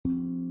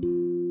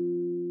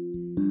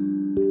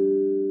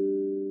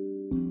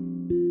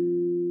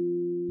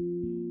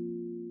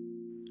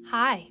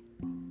Hi,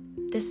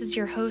 this is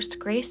your host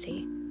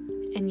Gracie,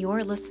 and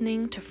you're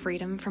listening to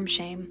Freedom from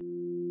Shame.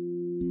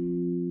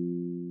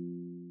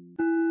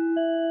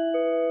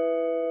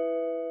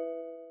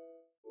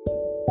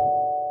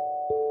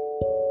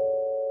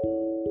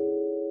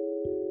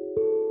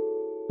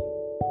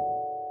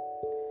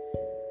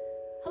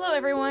 Hello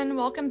everyone,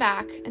 welcome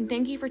back, and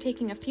thank you for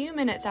taking a few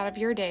minutes out of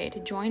your day to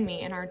join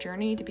me in our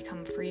journey to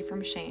become free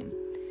from shame.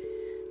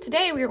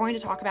 Today we are going to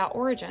talk about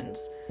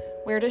origins.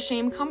 Where does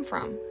shame come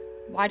from?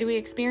 Why do we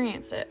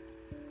experience it?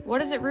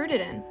 What is it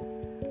rooted in?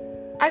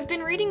 I've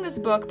been reading this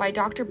book by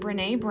Dr.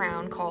 Brené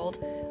Brown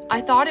called I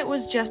Thought It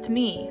Was Just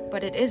Me,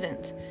 But It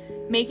Isn't,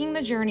 making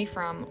the journey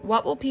from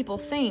what will people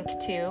think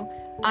to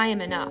I am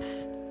enough.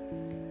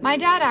 My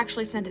dad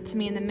actually sent it to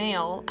me in the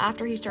mail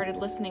after he started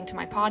listening to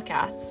my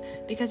podcasts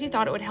because he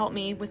thought it would help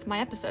me with my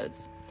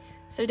episodes.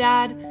 So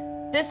Dad,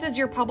 this is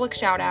your public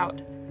shout out.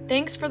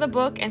 Thanks for the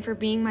book and for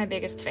being my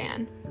biggest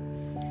fan.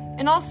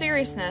 In all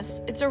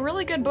seriousness, it's a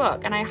really good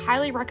book, and I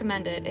highly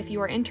recommend it if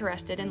you are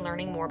interested in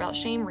learning more about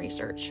shame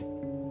research.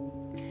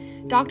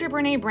 Dr.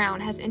 Brené Brown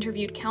has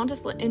interviewed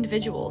countless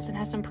individuals and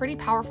has some pretty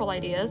powerful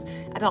ideas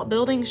about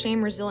building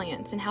shame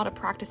resilience and how to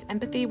practice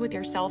empathy with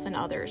yourself and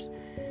others.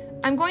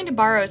 I'm going to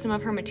borrow some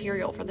of her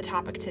material for the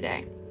topic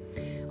today.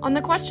 On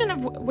the question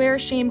of where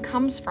shame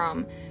comes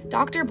from,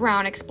 Dr.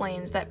 Brown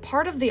explains that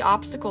part of the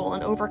obstacle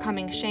in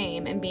overcoming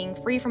shame and being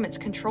free from its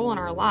control in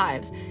our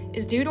lives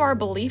is due to our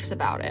beliefs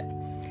about it.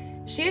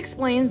 She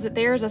explains that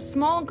there is a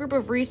small group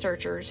of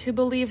researchers who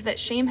believe that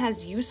shame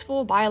has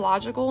useful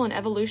biological and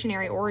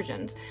evolutionary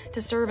origins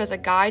to serve as a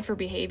guide for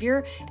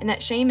behavior, and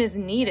that shame is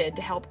needed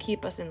to help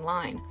keep us in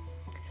line.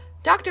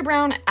 Dr.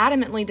 Brown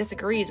adamantly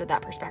disagrees with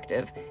that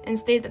perspective and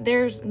states that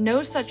there's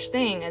no such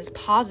thing as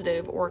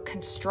positive or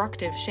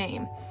constructive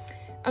shame.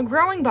 A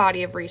growing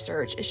body of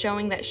research is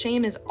showing that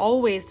shame is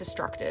always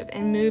destructive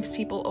and moves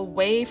people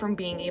away from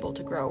being able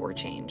to grow or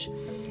change.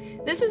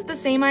 This is the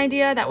same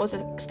idea that was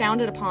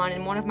expounded upon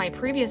in one of my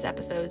previous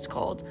episodes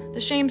called The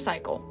Shame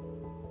Cycle.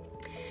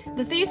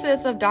 The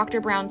thesis of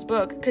Dr. Brown's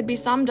book could be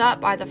summed up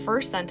by the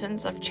first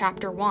sentence of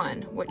Chapter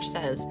 1, which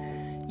says,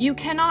 "You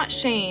cannot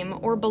shame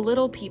or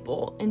belittle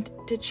people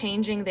into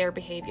changing their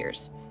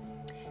behaviors."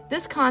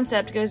 This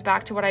concept goes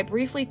back to what I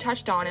briefly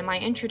touched on in my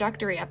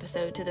introductory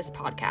episode to this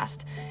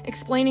podcast,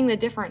 explaining the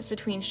difference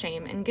between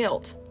shame and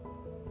guilt.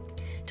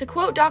 To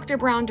quote Dr.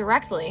 Brown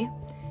directly,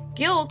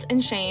 guilt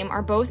and shame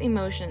are both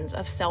emotions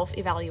of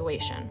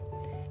self-evaluation.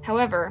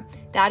 However,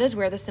 that is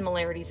where the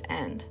similarities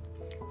end.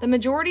 The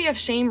majority of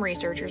shame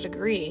researchers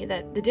agree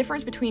that the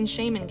difference between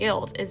shame and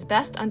guilt is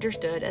best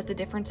understood as the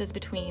differences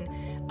between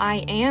I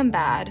am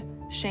bad,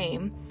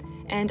 shame,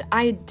 and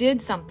I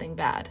did something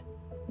bad,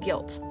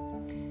 guilt.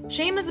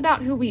 Shame is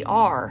about who we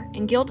are,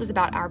 and guilt is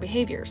about our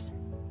behaviors.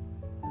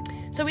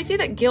 So we see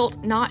that guilt,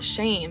 not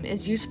shame,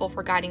 is useful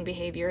for guiding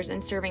behaviors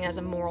and serving as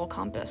a moral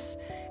compass.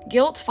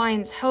 Guilt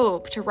finds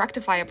hope to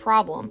rectify a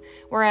problem,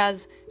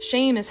 whereas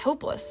shame is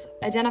hopeless,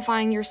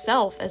 identifying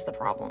yourself as the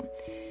problem.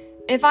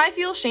 If I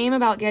feel shame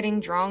about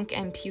getting drunk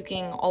and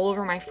puking all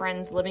over my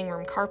friend's living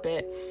room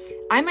carpet,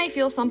 I might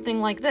feel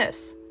something like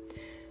this.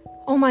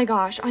 Oh my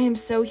gosh, I am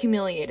so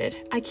humiliated.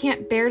 I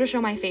can't bear to show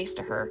my face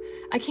to her.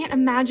 I can't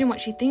imagine what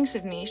she thinks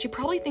of me. She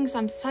probably thinks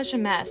I'm such a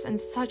mess and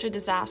such a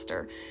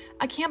disaster.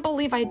 I can't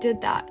believe I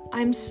did that.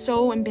 I'm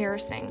so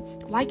embarrassing.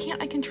 Why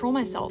can't I control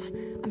myself?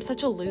 I'm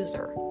such a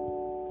loser.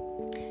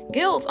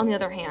 Guilt, on the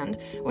other hand,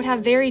 would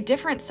have very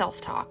different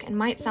self-talk and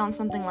might sound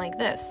something like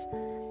this.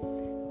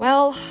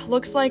 Well,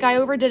 looks like I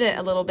overdid it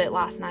a little bit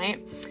last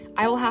night.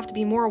 I will have to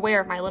be more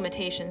aware of my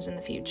limitations in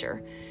the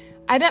future.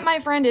 I bet my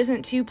friend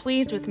isn't too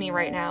pleased with me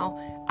right now.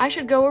 I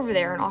should go over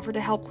there and offer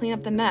to help clean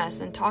up the mess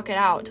and talk it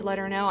out to let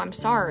her know I'm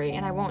sorry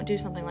and I won't do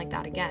something like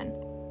that again.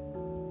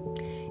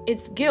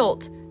 It's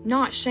guilt,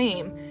 not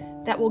shame,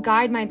 that will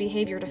guide my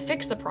behavior to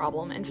fix the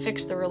problem and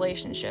fix the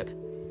relationship.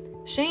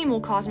 Shame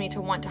will cause me to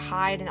want to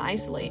hide and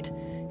isolate,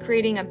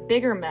 creating a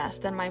bigger mess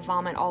than my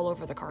vomit all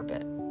over the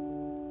carpet.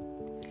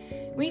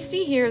 We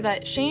see here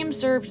that shame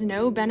serves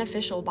no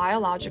beneficial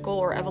biological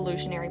or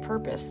evolutionary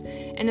purpose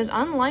and is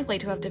unlikely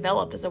to have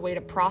developed as a way to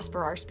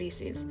prosper our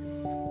species.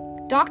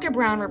 Dr.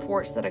 Brown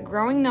reports that a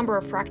growing number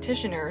of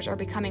practitioners are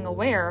becoming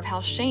aware of how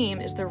shame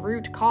is the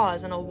root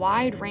cause in a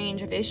wide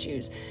range of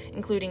issues,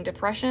 including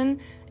depression,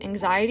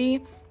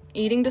 anxiety,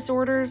 eating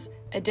disorders,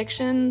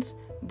 addictions,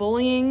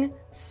 bullying,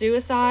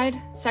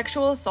 suicide,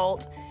 sexual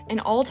assault,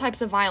 and all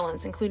types of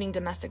violence, including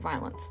domestic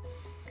violence.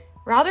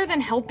 Rather than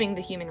helping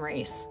the human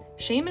race,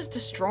 shame is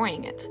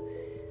destroying it.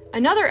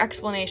 Another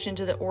explanation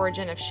to the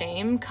origin of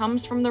shame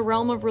comes from the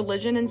realm of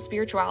religion and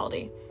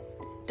spirituality.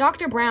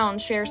 Dr. Brown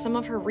shares some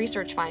of her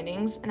research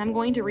findings, and I'm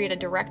going to read a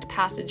direct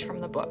passage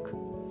from the book.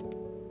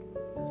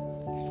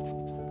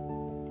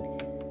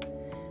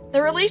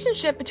 The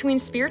relationship between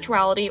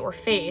spirituality or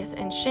faith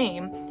and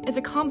shame is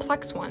a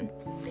complex one.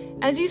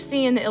 As you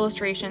see in the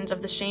illustrations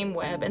of the Shame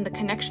Web and the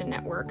Connection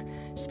Network,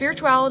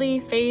 spirituality,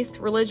 faith,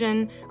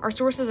 religion are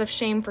sources of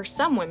shame for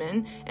some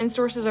women and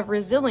sources of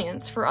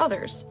resilience for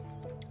others.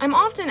 I'm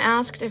often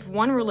asked if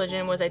one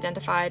religion was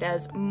identified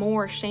as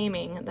more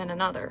shaming than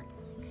another.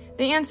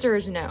 The answer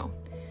is no.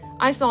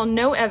 I saw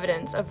no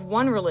evidence of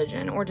one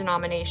religion or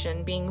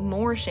denomination being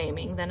more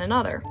shaming than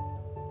another.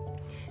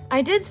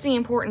 I did see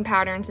important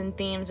patterns and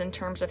themes in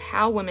terms of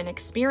how women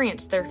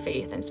experienced their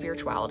faith and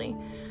spirituality.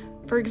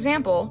 For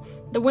example,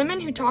 the women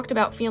who talked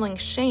about feeling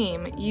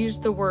shame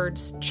used the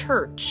words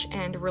church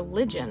and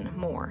religion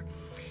more.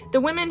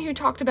 The women who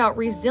talked about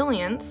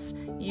resilience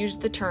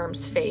used the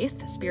terms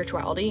faith,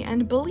 spirituality,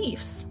 and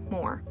beliefs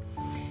more.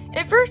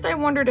 At first, I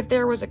wondered if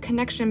there was a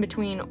connection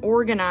between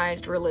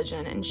organized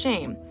religion and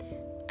shame.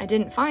 I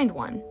didn't find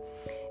one.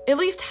 At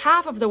least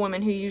half of the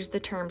women who used the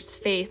terms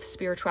faith,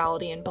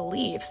 spirituality, and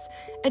beliefs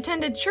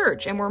attended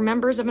church and were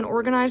members of an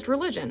organized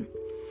religion.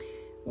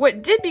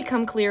 What did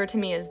become clear to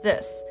me is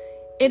this: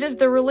 it is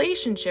the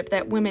relationship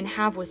that women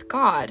have with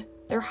God,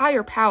 their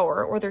higher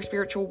power, or their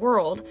spiritual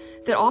world,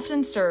 that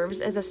often serves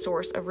as a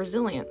source of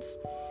resilience.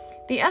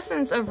 The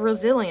essence of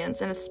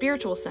resilience in a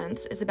spiritual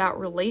sense is about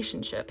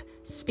relationship,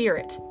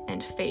 spirit,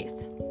 and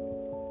faith.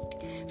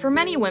 For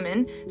many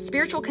women,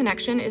 spiritual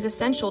connection is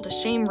essential to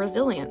shame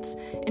resilience.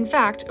 In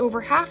fact, over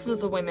half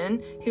of the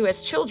women who,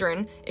 as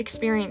children,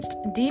 experienced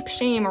deep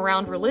shame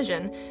around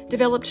religion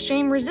developed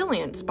shame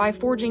resilience by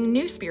forging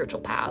new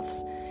spiritual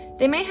paths.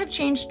 They may have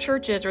changed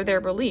churches or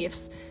their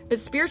beliefs, but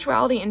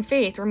spirituality and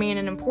faith remain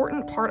an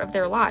important part of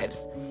their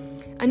lives.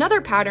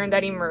 Another pattern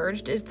that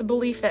emerged is the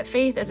belief that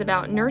faith is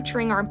about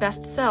nurturing our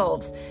best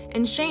selves,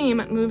 and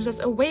shame moves us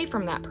away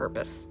from that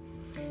purpose.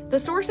 The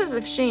sources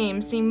of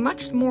shame seem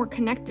much more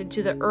connected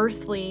to the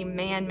earthly,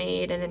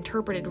 man-made, and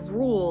interpreted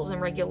rules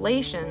and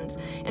regulations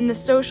and the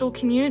social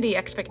community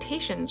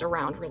expectations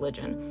around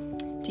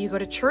religion. Do you go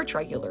to church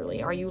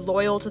regularly? Are you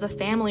loyal to the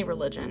family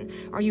religion?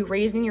 Are you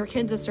raising your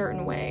kids a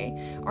certain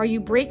way? Are you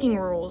breaking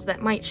rules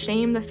that might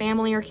shame the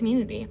family or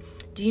community?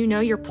 Do you know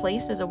your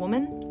place as a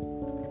woman?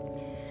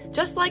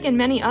 Just like in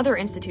many other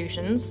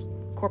institutions,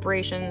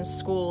 corporations,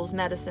 schools,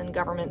 medicine,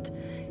 government,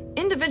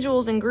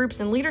 individuals in groups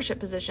and leadership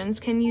positions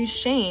can use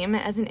shame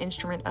as an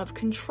instrument of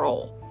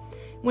control.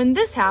 When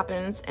this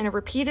happens in a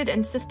repeated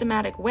and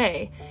systematic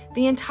way,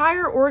 the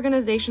entire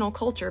organizational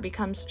culture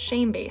becomes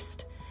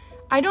shame-based.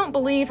 I don't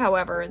believe,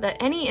 however, that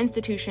any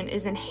institution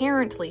is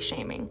inherently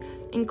shaming,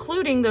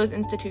 including those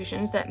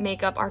institutions that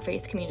make up our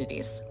faith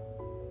communities.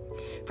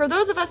 For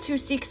those of us who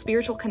seek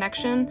spiritual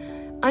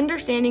connection,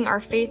 understanding our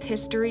faith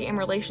history in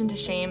relation to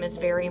shame is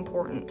very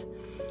important.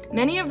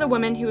 Many of the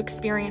women who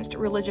experienced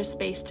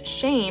religious-based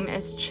shame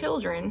as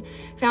children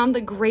found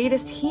the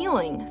greatest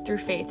healing through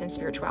faith and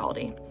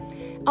spirituality.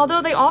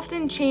 Although they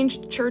often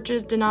changed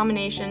churches,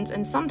 denominations,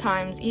 and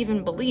sometimes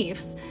even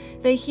beliefs,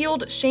 they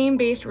healed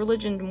shame-based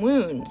religion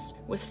wounds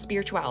with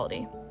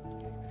spirituality.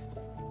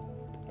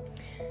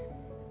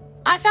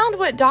 I found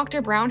what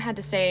Dr. Brown had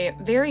to say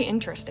very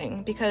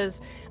interesting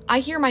because I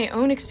hear my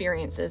own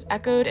experiences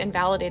echoed and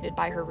validated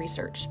by her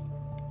research.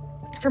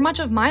 For much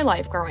of my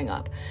life growing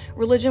up,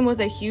 religion was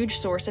a huge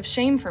source of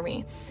shame for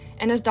me,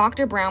 and as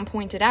Dr. Brown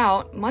pointed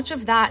out, much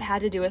of that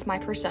had to do with my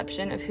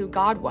perception of who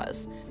God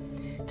was.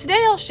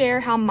 Today I'll share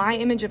how my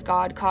image of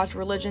God caused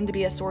religion to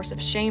be a source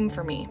of shame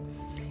for me.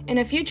 In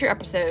a future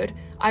episode,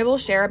 I will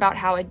share about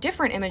how a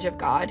different image of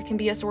God can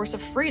be a source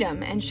of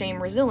freedom and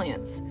shame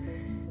resilience.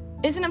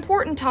 It's an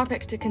important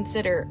topic to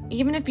consider,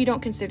 even if you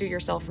don't consider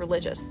yourself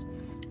religious.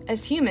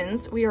 As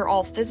humans, we are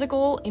all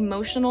physical,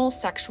 emotional,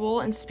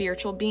 sexual, and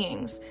spiritual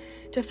beings.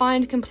 To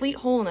find complete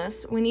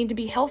wholeness, we need to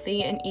be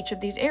healthy in each of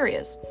these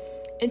areas.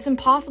 It's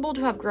impossible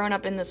to have grown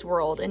up in this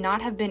world and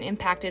not have been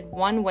impacted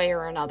one way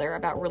or another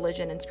about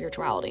religion and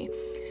spirituality.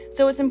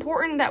 So it's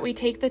important that we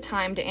take the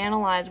time to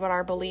analyze what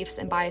our beliefs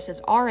and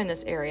biases are in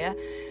this area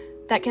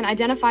that can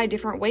identify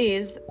different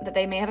ways that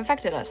they may have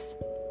affected us.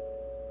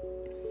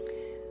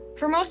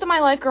 For most of my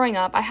life growing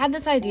up, I had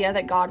this idea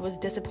that God was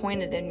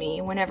disappointed in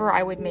me whenever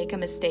I would make a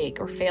mistake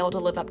or fail to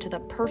live up to the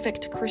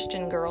perfect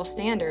Christian girl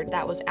standard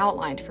that was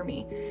outlined for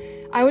me.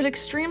 I was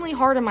extremely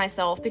hard on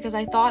myself because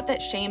I thought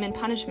that shame and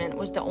punishment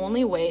was the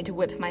only way to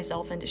whip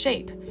myself into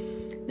shape.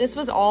 This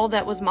was all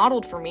that was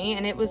modeled for me,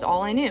 and it was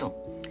all I knew.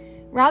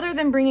 Rather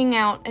than bringing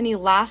out any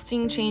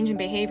lasting change in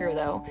behavior,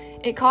 though,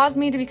 it caused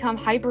me to become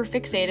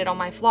hyper-fixated on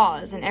my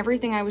flaws and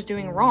everything I was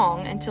doing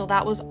wrong until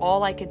that was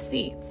all I could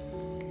see.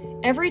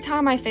 Every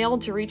time I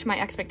failed to reach my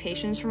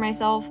expectations for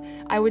myself,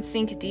 I would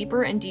sink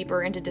deeper and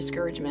deeper into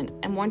discouragement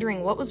and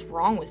wondering what was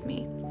wrong with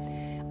me.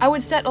 I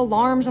would set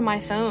alarms on my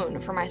phone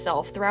for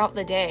myself throughout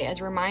the day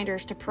as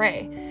reminders to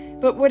pray,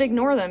 but would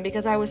ignore them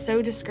because I was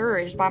so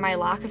discouraged by my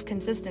lack of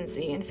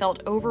consistency and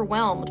felt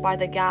overwhelmed by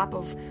the gap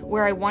of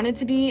where I wanted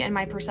to be and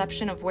my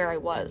perception of where I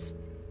was.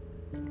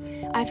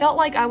 I felt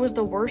like I was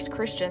the worst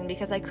Christian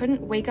because I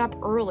couldn't wake up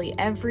early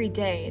every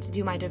day to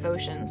do my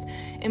devotions,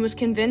 and was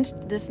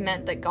convinced this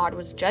meant that God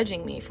was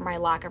judging me for my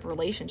lack of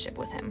relationship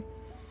with Him.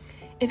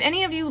 If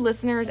any of you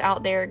listeners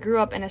out there grew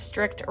up in a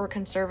strict or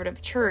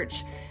conservative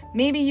church,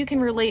 maybe you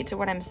can relate to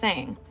what I'm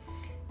saying.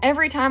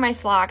 Every time I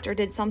slacked or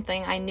did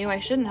something I knew I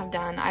shouldn't have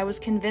done, I was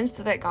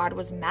convinced that God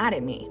was mad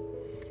at me.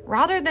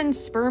 Rather than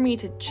spur me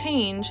to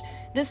change,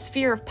 this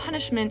fear of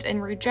punishment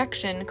and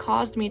rejection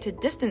caused me to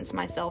distance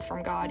myself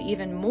from God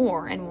even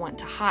more and want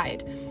to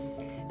hide.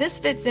 This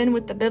fits in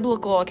with the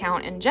biblical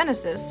account in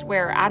Genesis,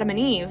 where Adam and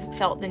Eve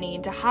felt the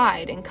need to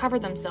hide and cover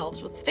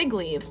themselves with fig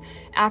leaves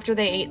after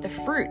they ate the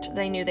fruit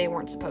they knew they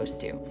weren't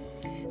supposed to.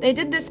 They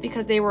did this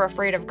because they were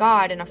afraid of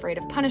God and afraid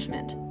of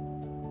punishment.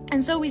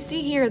 And so we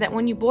see here that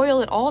when you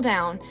boil it all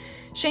down,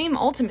 shame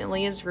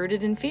ultimately is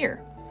rooted in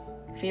fear.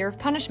 Fear of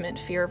punishment,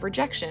 fear of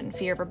rejection,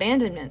 fear of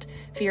abandonment,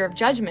 fear of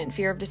judgment,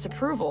 fear of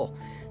disapproval.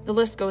 The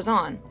list goes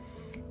on.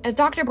 As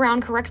Dr.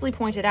 Brown correctly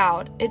pointed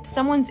out, it's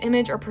someone's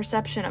image or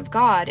perception of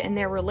God and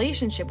their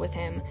relationship with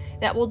Him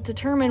that will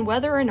determine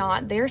whether or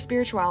not their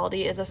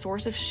spirituality is a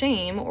source of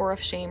shame or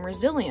of shame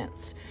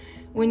resilience.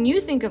 When you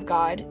think of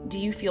God, do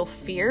you feel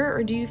fear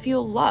or do you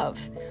feel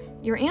love?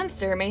 Your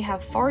answer may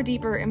have far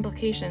deeper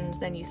implications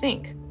than you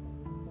think.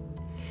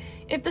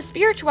 If the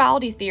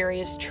spirituality theory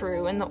is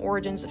true in the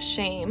origins of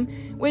shame,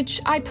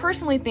 which I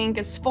personally think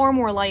is far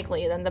more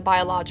likely than the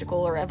biological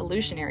or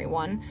evolutionary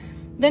one,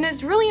 then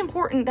it's really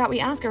important that we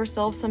ask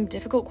ourselves some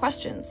difficult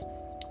questions.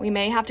 We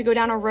may have to go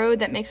down a road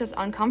that makes us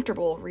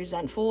uncomfortable,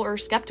 resentful, or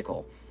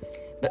skeptical.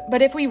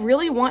 But if we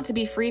really want to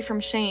be free from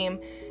shame,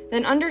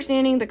 then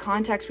understanding the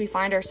context we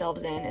find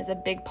ourselves in is a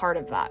big part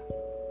of that.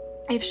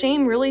 If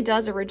shame really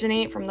does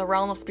originate from the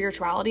realm of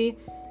spirituality,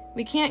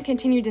 we can't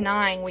continue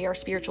denying we are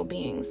spiritual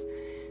beings.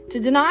 To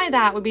deny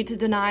that would be to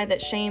deny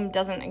that shame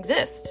doesn't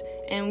exist,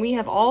 and we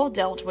have all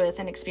dealt with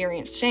and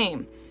experienced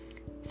shame.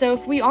 So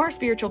if we are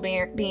spiritual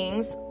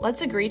beings,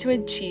 let's agree to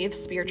achieve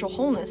spiritual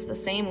wholeness the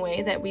same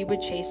way that we would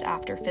chase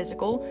after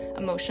physical,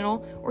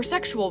 emotional, or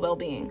sexual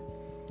well-being.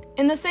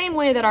 In the same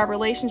way that our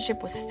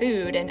relationship with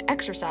food and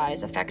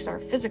exercise affects our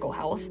physical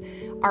health,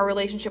 our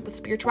relationship with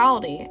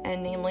spirituality,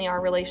 and namely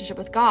our relationship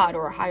with God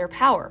or a higher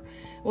power,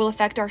 will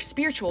affect our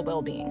spiritual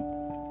well-being.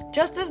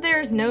 Just as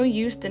there's no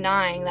use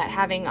denying that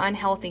having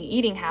unhealthy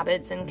eating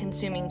habits and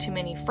consuming too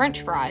many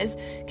French fries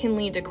can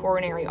lead to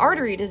coronary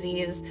artery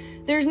disease,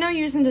 there's no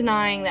use in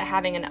denying that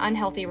having an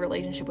unhealthy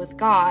relationship with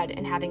God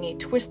and having a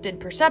twisted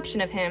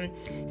perception of Him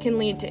can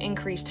lead to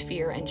increased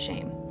fear and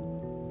shame.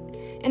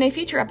 In a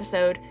future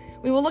episode,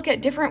 we will look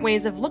at different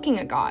ways of looking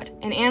at God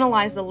and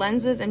analyze the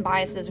lenses and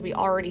biases we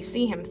already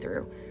see Him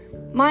through.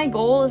 My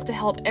goal is to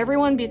help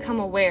everyone become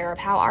aware of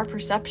how our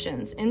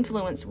perceptions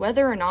influence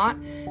whether or not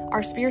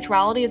our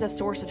spirituality is a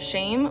source of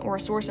shame or a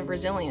source of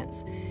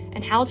resilience,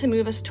 and how to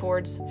move us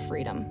towards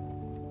freedom.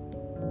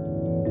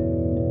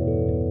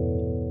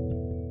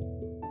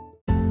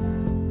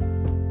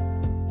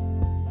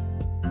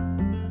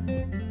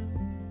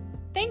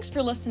 Thanks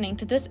for listening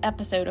to this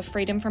episode of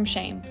Freedom from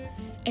Shame.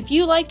 If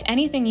you liked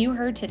anything you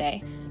heard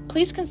today,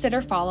 please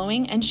consider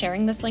following and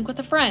sharing this link with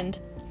a friend.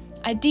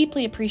 I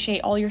deeply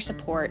appreciate all your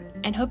support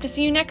and hope to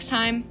see you next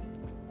time.